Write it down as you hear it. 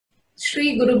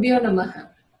Shri Gurubhyo Namaha.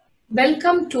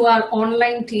 Welcome to our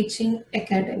online teaching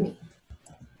academy.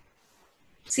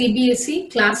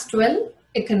 Cbse Class 12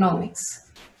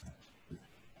 Economics.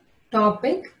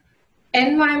 Topic: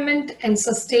 Environment and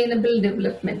Sustainable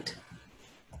Development.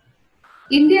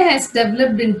 India has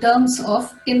developed in terms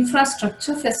of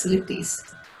infrastructure facilities.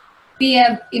 We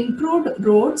have improved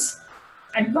roads,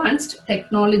 advanced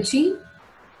technology,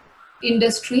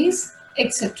 industries,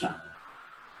 etc.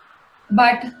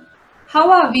 But how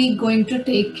are we going to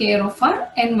take care of our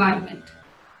environment?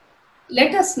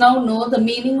 Let us now know the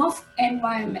meaning of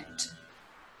environment.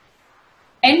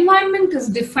 Environment is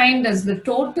defined as the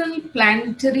total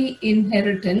planetary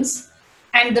inheritance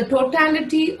and the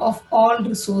totality of all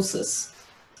resources.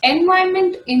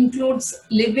 Environment includes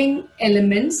living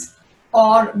elements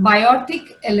or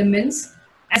biotic elements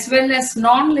as well as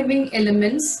non-living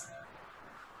elements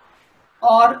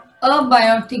or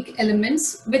abiotic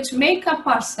elements which make up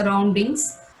our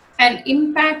surroundings and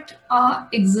impact our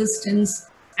existence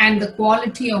and the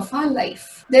quality of our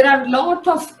life. There are a lot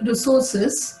of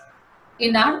resources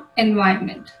in our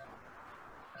environment.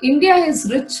 India is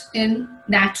rich in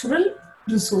natural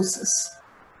resources.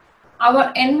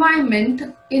 Our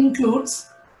environment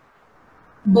includes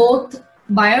both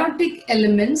biotic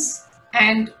elements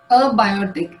and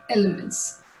abiotic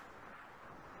elements.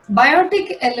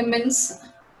 Biotic elements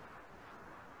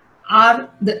are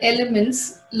the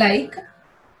elements like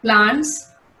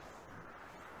plants,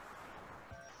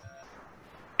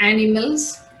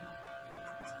 animals,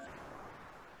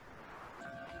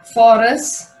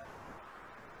 forests,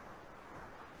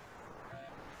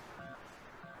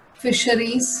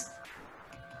 fisheries,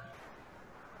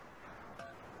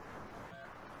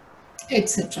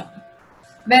 etc.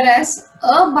 Whereas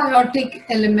abiotic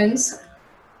elements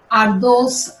are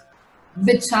those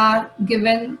which are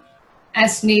given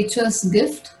as nature's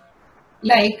gift,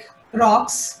 like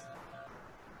rocks,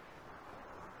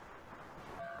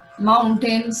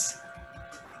 mountains,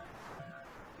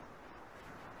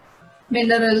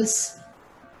 minerals,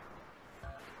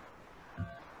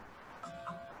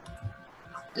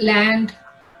 land,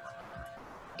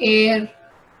 air,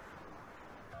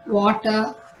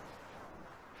 water,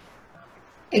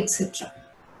 etc.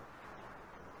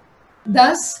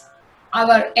 Thus,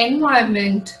 our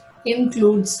environment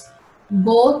includes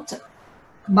both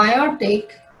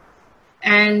biotic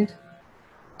and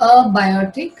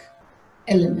abiotic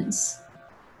elements,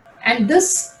 and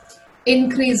this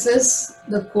increases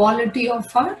the quality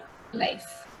of our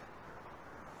life.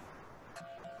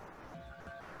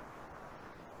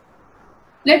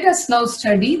 Let us now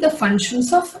study the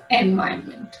functions of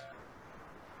environment.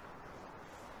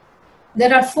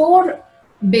 There are four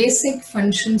basic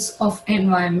functions of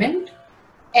environment.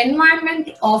 Environment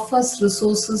offers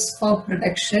resources for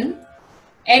production.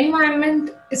 Environment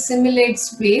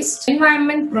assimilates waste.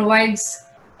 Environment provides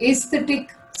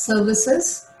aesthetic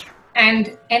services.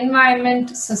 And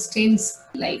environment sustains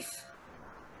life.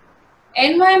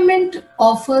 Environment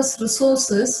offers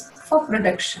resources for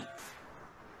production.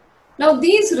 Now,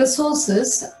 these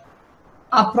resources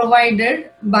are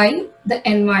provided by the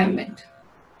environment.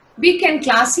 We can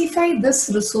classify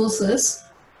these resources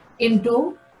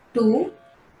into two: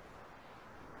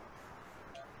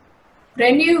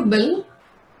 renewable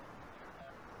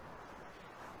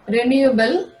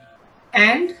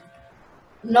and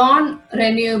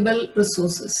non-renewable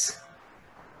resources.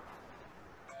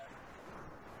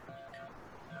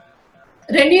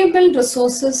 Renewable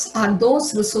resources are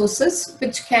those resources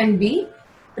which can be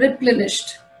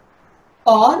replenished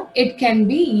or it can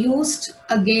be used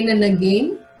again and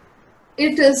again.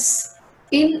 It is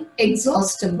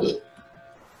inexhaustible.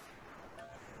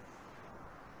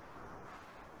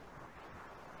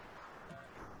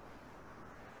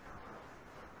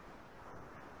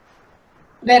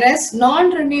 Whereas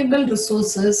non-renewable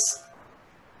resources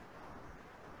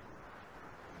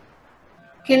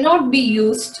cannot be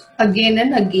used again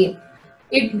and again.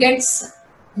 It gets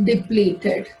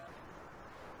depleted.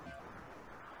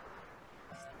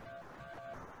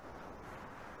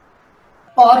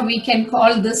 Or we can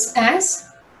call this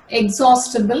as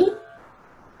exhaustible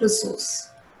resource.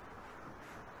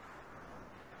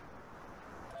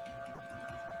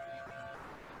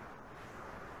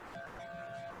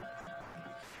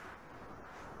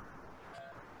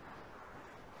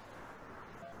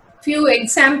 Few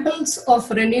examples of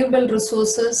renewable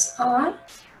resources are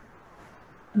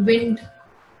wind,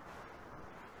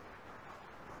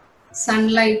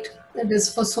 sunlight, that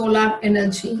is for solar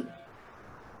energy,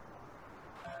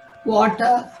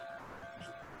 water,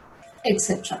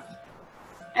 etc.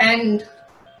 And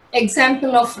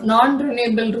example of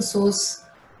non-renewable resource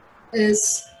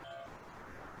is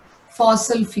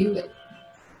fossil fuel,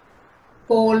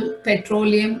 coal,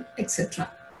 petroleum,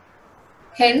 etc.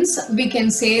 Hence, we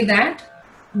can say that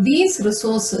these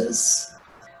resources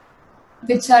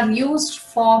which are used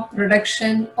for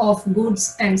production of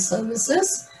goods and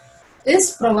services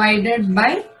is provided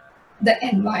by the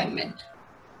environment.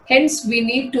 Hence, we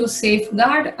need to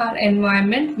safeguard our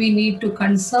environment. We need to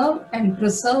conserve and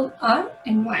preserve our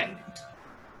environment.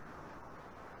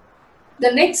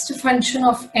 The next function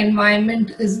of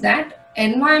environment is that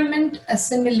environment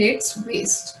assimilates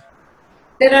waste.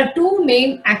 There are two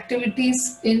main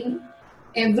activities in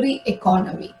every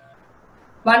economy.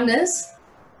 One is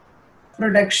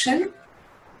production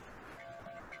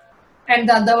and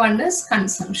the other one is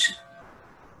consumption.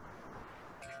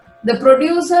 The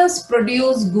producers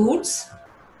produce goods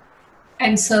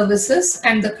and services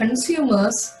and the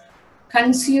consumers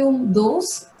consume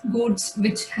those goods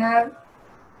which have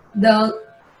the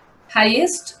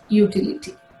highest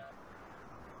utility.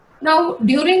 Now,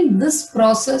 during this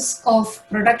process of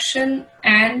production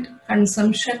and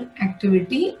consumption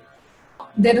activity,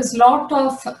 there is a lot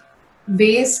of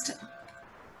waste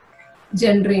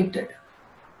generated.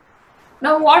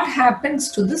 Now, what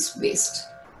happens to this waste?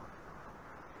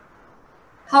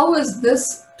 How is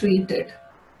this treated?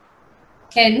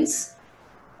 Hence,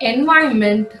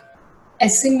 environment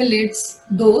assimilates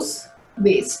those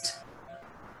waste.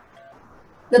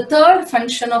 The third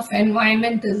function of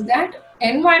environment is that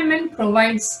environment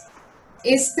provides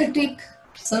aesthetic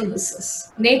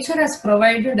services. Nature has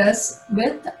provided us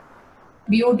with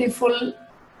beautiful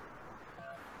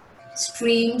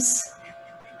streams,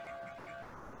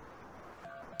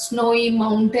 snowy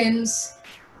mountains,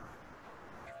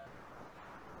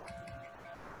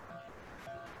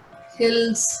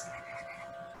 hills,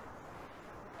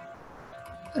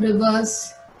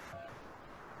 rivers,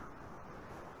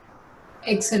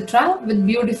 etc. with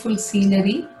beautiful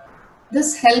scenery.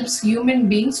 This helps human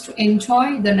beings to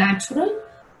enjoy the natural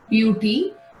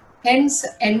beauty. Hence,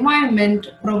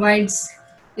 environment provides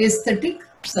aesthetic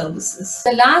services.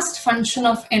 The last function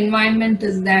of environment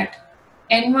is that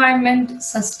environment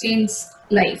sustains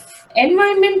life.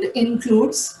 Environment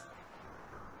includes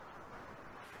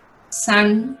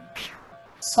sun,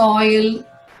 soil,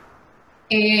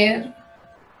 air,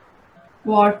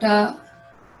 water,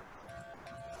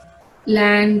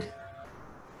 land,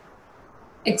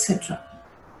 etc.,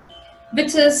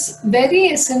 which is very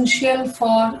essential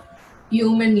for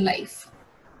human life.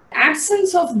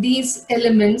 Absence of these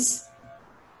elements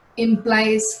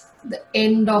implies the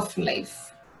end of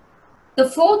life. The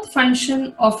fourth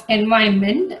function of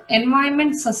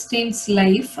environment sustains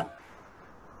life.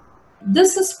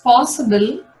 This is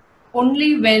possible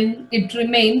only when it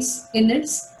remains in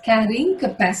its carrying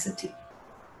capacity.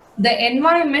 The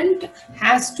environment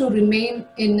has to remain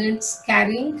in its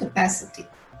carrying capacity,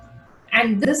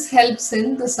 and this helps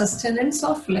in the sustenance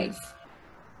of life.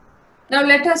 Now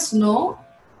let us know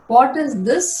what is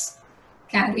this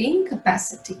carrying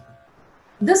capacity.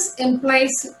 This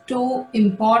implies two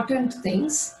important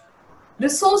things.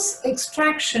 Resource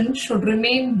extraction should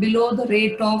remain below the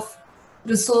rate of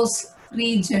resource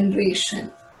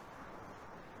regeneration.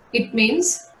 It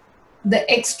means the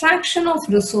extraction of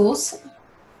resource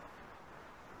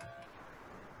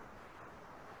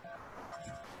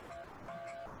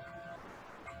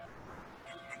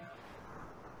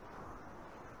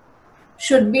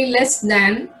should be less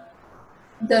than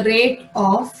the rate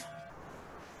of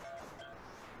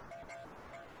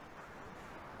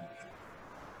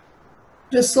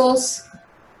resource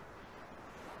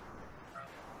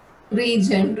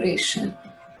regeneration.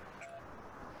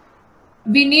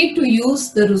 We need to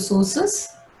use the resources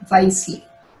wisely.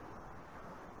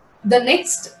 The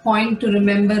next point to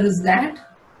remember is that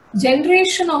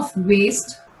generation of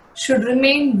waste should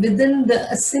remain within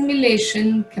the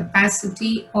assimilation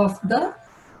capacity of the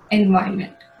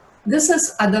environment. This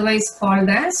is otherwise called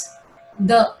as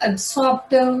the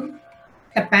absorptive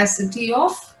capacity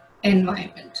of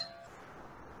environment.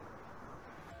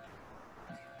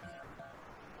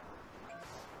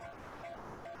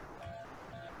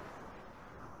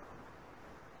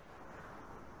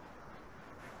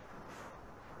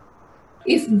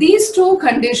 If these two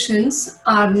conditions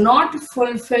are not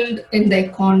fulfilled in the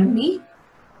economy,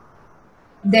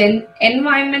 then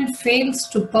environment fails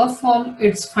to perform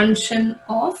its function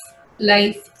of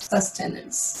life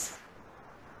sustenance.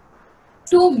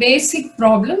 Two basic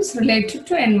problems related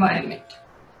to environment: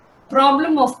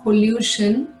 problem of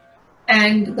pollution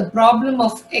and the problem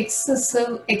of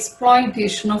excessive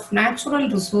exploitation of natural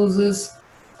resources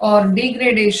or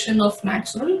degradation of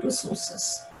natural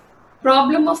resources.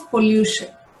 Problem of pollution.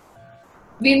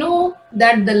 We know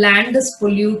that the land is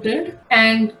polluted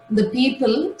and the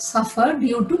people suffer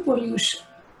due to pollution.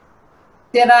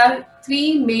 There are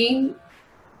three main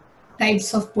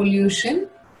types of pollution: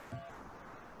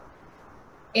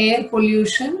 air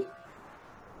pollution,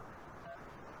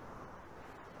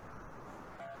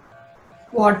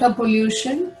 water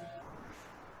pollution,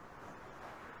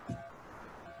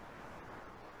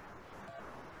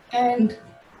 and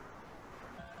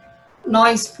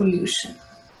noise pollution.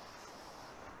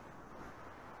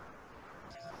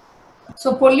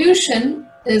 So pollution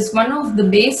is one of the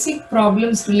basic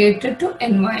problems related to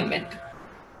environment.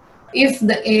 If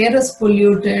the air is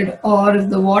polluted, or if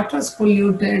the water is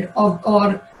polluted,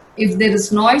 or if there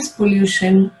is noise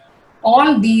pollution,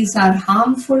 all these are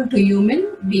harmful to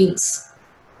human beings.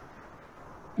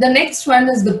 The next one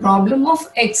is the problem of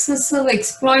excessive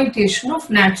exploitation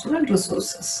of natural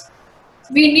resources.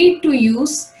 We need to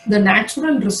use the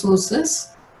natural resources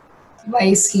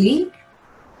wisely.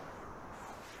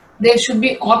 There should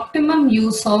be optimum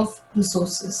use of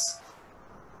resources.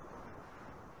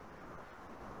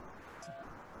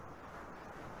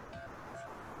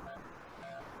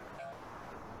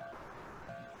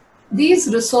 These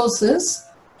resources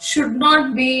should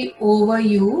not be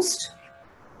overused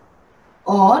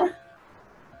or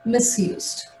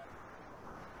misused.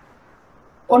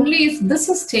 Only if this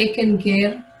is taken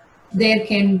care, there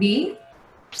can be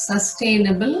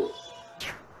sustainable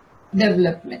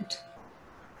development.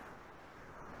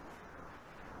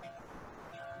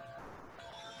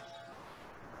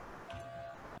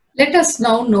 Let us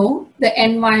now know the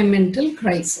environmental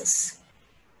crisis.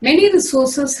 Many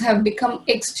resources have become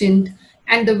extinct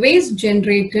and the waste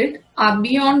generated are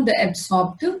beyond the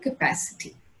absorptive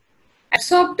capacity.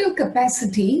 Absorptive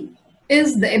capacity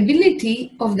is the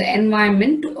ability of the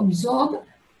environment to absorb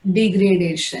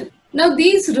degradation. Now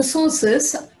these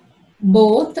resources,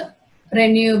 both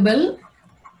renewable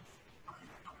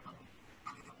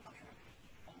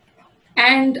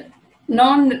and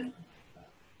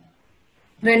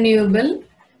non-renewable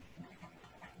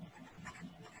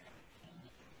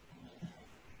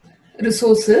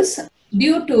resources,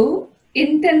 due to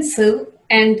intensive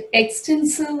and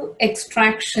extensive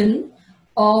extraction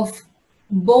of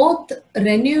both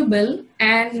renewable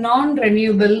and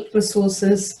non-renewable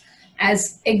resources,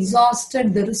 has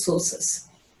exhausted the resources,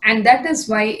 and that is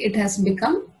why it has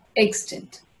become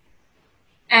extinct.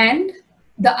 And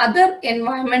the other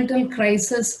environmental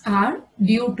crises are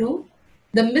due to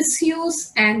the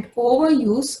misuse and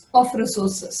overuse of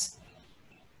resources.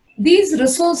 These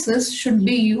resources should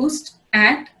be used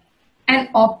at an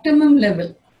optimum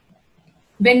level.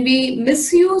 When we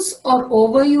misuse or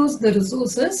overuse the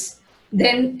resources,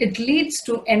 then it leads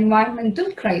to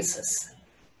environmental crisis.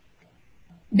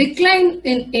 Decline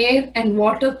in air and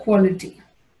water quality.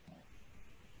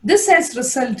 This has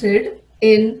resulted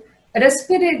in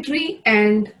respiratory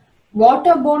and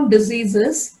waterborne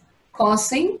diseases,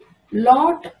 causing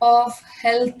lot of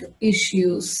health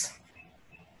issues.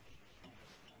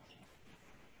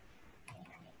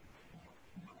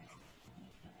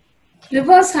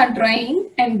 Rivers are drying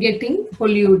and getting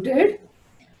polluted.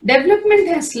 Development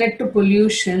has led to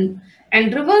pollution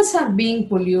and rivers are being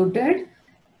polluted,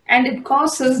 and it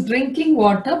causes drinking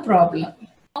water problem.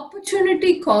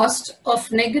 Opportunity cost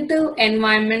of negative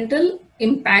environmental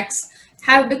impacts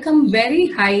have become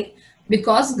very high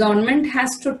because government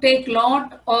has to take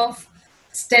lot of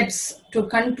steps to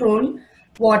control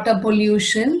water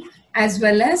pollution as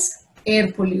well as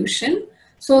air pollution,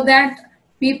 so that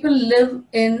people live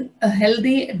in a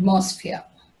healthy atmosphere.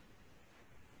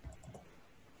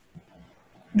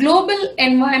 Global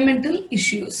environmental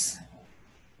issues.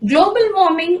 Global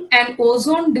warming and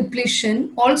ozone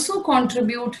depletion also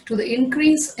contribute to the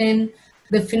increase in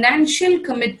the financial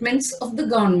commitments of the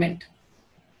government.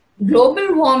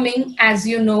 Global warming, as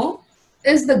you know,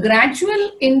 is the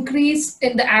gradual increase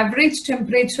in the average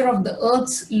temperature of the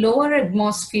Earth's lower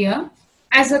atmosphere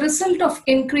as a result of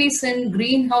increase in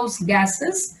greenhouse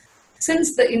gases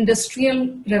since the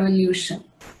Industrial Revolution.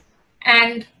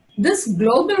 And this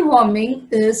global warming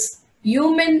is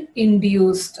human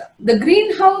induced. The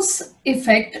greenhouse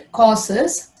effect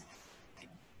causes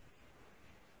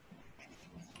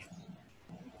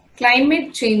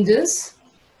climate changes,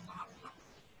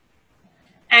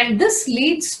 and this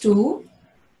leads to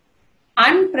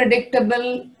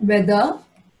unpredictable weather,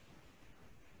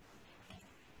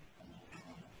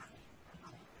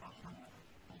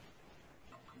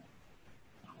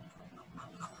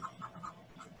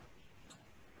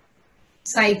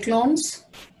 cyclones,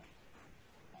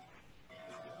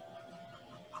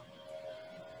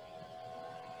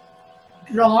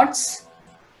 droughts,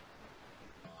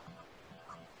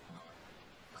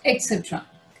 etc.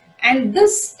 And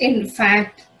this, in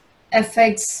fact,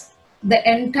 affects the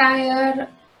entire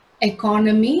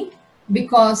economy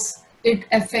because it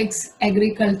affects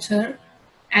agriculture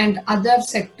and other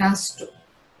sectors too.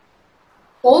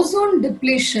 Ozone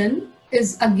depletion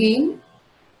is again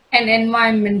an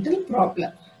environmental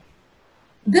problem.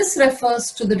 This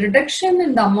refers to the reduction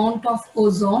in the amount of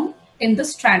ozone in the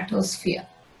stratosphere.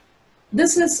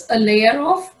 This is a layer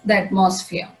of the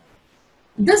atmosphere.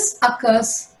 This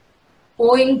occurs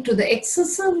owing to the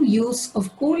excessive use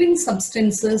of cooling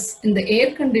substances in the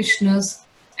air conditioners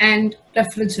and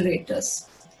refrigerators.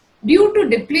 Due to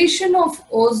depletion of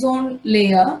ozone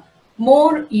layer,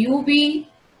 more UV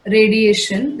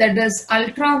radiation, that is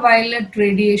ultraviolet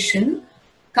radiation,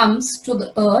 comes to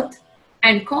the earth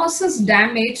and causes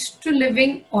damage to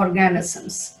living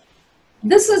organisms.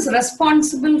 This is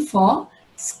responsible for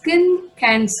skin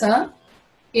cancer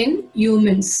in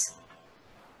humans.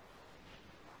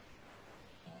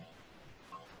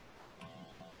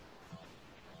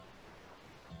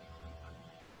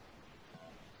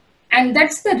 And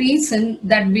that's the reason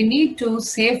that we need to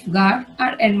safeguard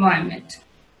our environment.